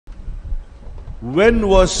When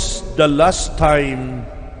was the last time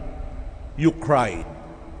you cried?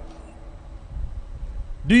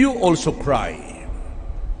 Do you also cry?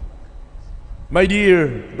 My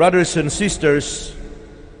dear brothers and sisters,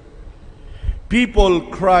 people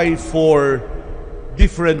cry for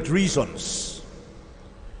different reasons.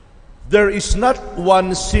 There is not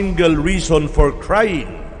one single reason for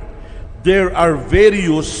crying. There are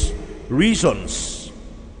various reasons.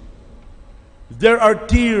 There are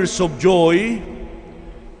tears of joy.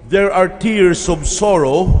 There are tears of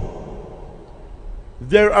sorrow.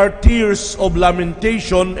 There are tears of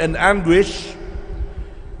lamentation and anguish.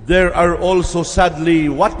 There are also, sadly,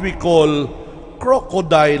 what we call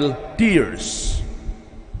crocodile tears.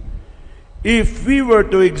 If we were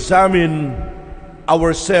to examine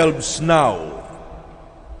ourselves now,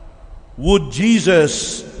 would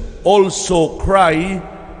Jesus also cry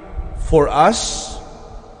for us?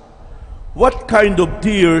 What kind of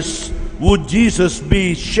tears would Jesus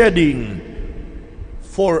be shedding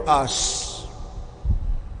for us?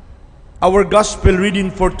 Our gospel reading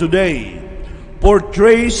for today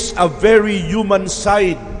portrays a very human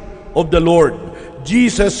side of the Lord.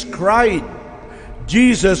 Jesus cried.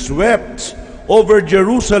 Jesus wept over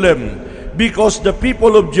Jerusalem because the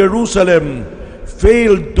people of Jerusalem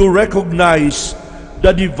failed to recognize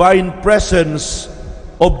the divine presence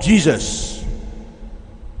of Jesus.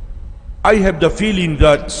 I have the feeling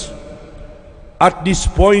that at this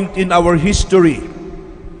point in our history,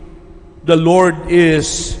 the Lord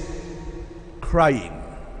is crying.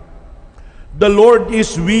 The Lord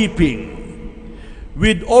is weeping.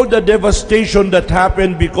 With all the devastation that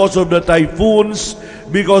happened because of the typhoons,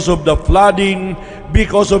 because of the flooding,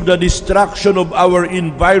 because of the destruction of our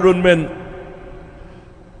environment,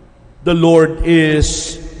 the Lord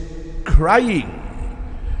is crying.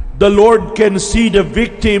 The Lord can see the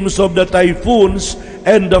victims of the typhoons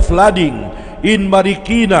and the flooding in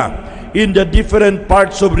Marikina, in the different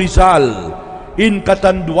parts of Rizal, in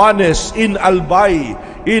Catanduanes, in Albay,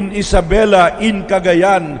 in Isabela, in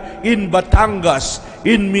Cagayan, in Batangas,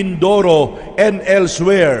 in Mindoro, and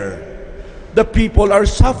elsewhere. The people are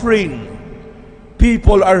suffering.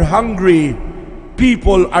 People are hungry.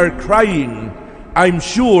 People are crying. I'm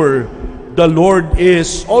sure the Lord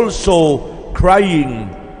is also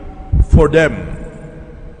crying for them.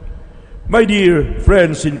 My dear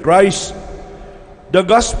friends in Christ, the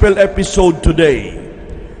gospel episode today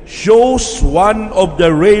shows one of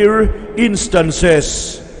the rare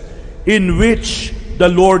instances in which the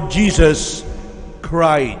Lord Jesus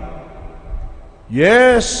cried.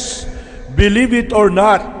 Yes, believe it or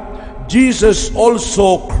not, Jesus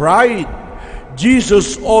also cried.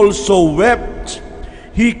 Jesus also wept.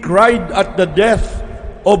 He cried at the death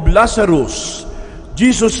of Lazarus.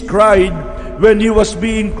 Jesus cried when he was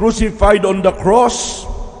being crucified on the cross.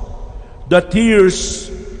 The tears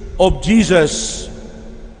of Jesus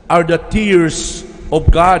are the tears of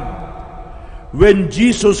God. When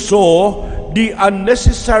Jesus saw the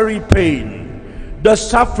unnecessary pain, the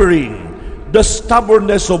suffering, the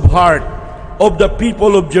stubbornness of heart of the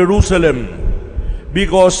people of Jerusalem,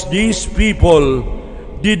 because these people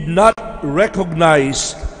did not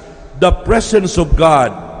recognize the presence of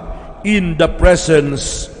God in the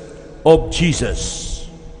presence of Jesus.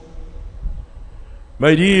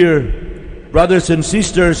 My dear brothers and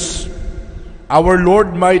sisters, our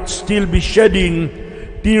Lord might still be shedding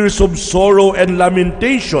tears of sorrow and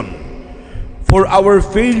lamentation for our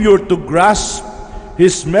failure to grasp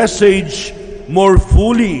His message more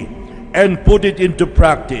fully and put it into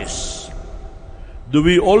practice. Do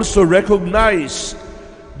we also recognize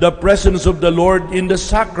the presence of the Lord in the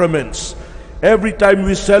sacraments? Every time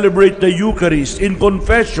we celebrate the Eucharist, in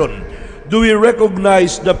confession, do we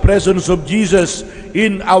recognize the presence of Jesus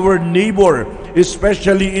in our neighbor,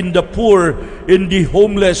 especially in the poor, in the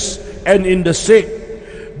homeless, and in the sick?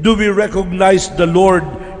 Do we recognize the Lord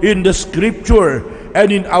in the Scripture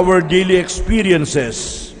and in our daily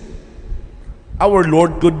experiences? Our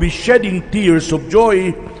Lord could be shedding tears of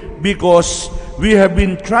joy because we have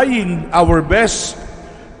been trying our best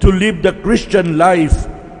to live the Christian life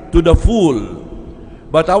to the full.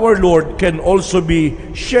 But our Lord can also be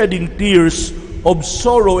shedding tears of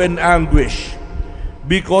sorrow and anguish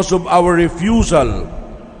because of our refusal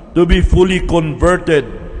to be fully converted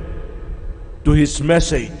to His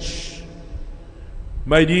message.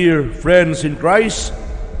 My dear friends in Christ,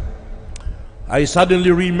 I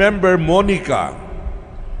suddenly remember Monica,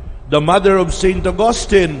 the mother of St.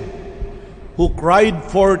 Augustine, who cried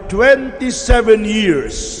for 27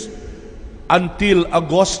 years until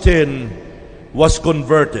Augustine was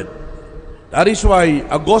converted. That is why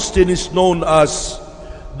Augustine is known as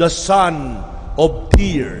the son of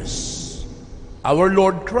tears. Our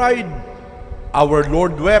Lord cried, our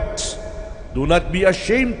Lord wept. Do not be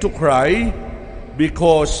ashamed to cry,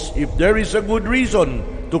 because if there is a good reason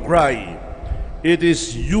to cry, it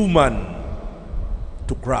is human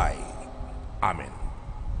to cry. Amen.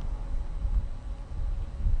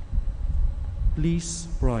 Please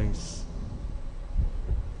rise.